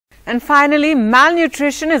And finally,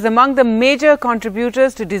 malnutrition is among the major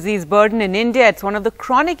contributors to disease burden in India. It's one of the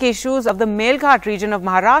chronic issues of the Melghat region of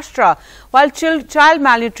Maharashtra. While child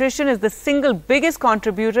malnutrition is the single biggest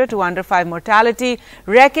contributor to under 5 mortality,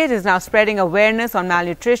 Reckitt is now spreading awareness on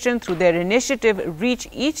malnutrition through their initiative Reach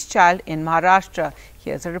Each Child in Maharashtra.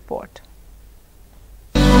 Here's a report.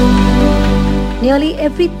 Nearly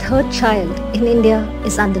every third child in India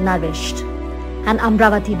is undernourished, and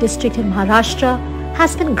Amravati district in Maharashtra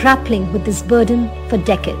has been grappling with this burden for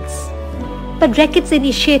decades. But Reckitt's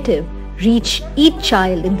initiative, Reach Each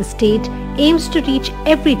Child in the state, aims to reach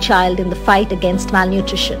every child in the fight against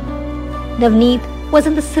malnutrition. Navneet was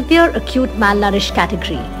in the severe acute malnourished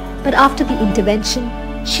category, but after the intervention,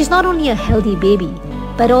 she's not only a healthy baby,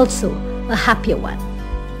 but also a happier one.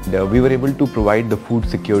 We were able to provide the food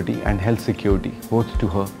security and health security both to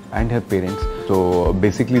her and her parents. So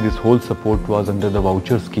basically this whole support was under the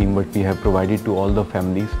voucher scheme what we have provided to all the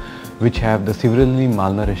families which have the severely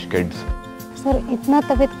malnourished kids. Sir इतना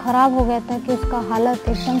तबीयत खराब हो गया था कि उसका हालत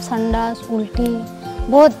एकदम संडास उल्टी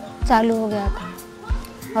बहुत चालू हो गया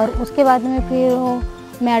था। और उसके बाद में फिर वो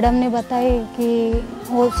मैडम ने बताई कि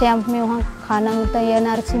वो श्याम में वहाँ खाना मिलता है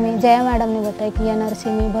NRC में, जया मैडम ने बताया कि NRC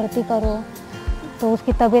में भर्ती करो तो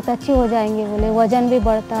उसकी तबीयत अच्छी हो जाएंगी, बोले वज़न भी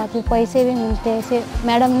बढ़ता, फिर पैसे भी मिलते। ऐसे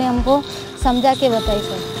मैडम ने हमको समझा के बताई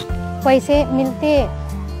सर। पैसे मिलते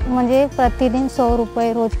मुझे प्रतिदिन 100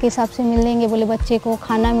 रुपये रोज़ के हिसाब से मिलेंगे, बोले बच्चे को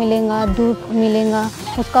खाना मिलेगा, दूध मिलेगा,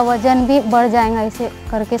 उसका वज़न भी बढ़ जाएगा, ऐसे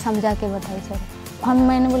करके समझा के बताई सर।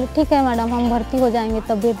 मैंने बोले ठीक है मैडम हम भर्ती हो जाएंगे।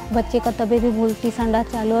 तबीयत बच्चे का तबीयत भी उल्टी संडा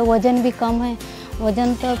चालू है, वज़न भी कम है,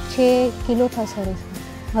 वज़न तब 6 किलो था सर इसमें।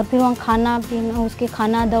 और फिर वहाँ खाना पीना उसके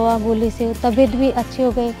खाना दवा गोली से तबीयत भी अच्छी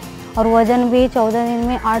हो गई और वज़न भी 14 दिन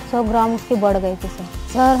में 800 ग्राम उसके बढ़ गए थे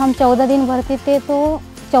सर। हम 14 दिन भर्ती थे तो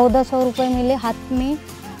 1400 रुपये मिले हाथ में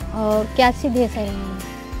और कैश दिए सर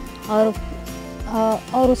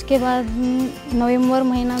और उसके बाद नवंबर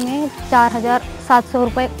महीना में 4700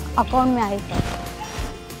 रुपये अकाउंट में आए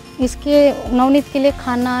सर। इसके नवनीत के लिए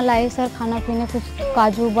खाना लाए सर, खाना पीने कुछ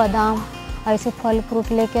काजू बादाम ऐसे फल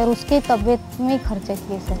फ्रूट लेके और उसकी तबीयत में खर्चा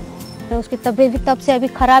किए सर। तो उसकी तबीयत भी तब से अभी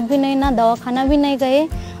ख़राब भी नहीं, ना दवाखाना भी नहीं गए।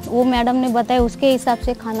 वो मैडम ने बताया उसके हिसाब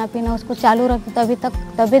से खाना पीना उसको चालू रखे, तभी तक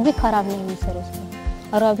तबीयत भी ख़राब नहीं हुई सर उसकी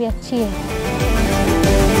और अभी अच्छी है।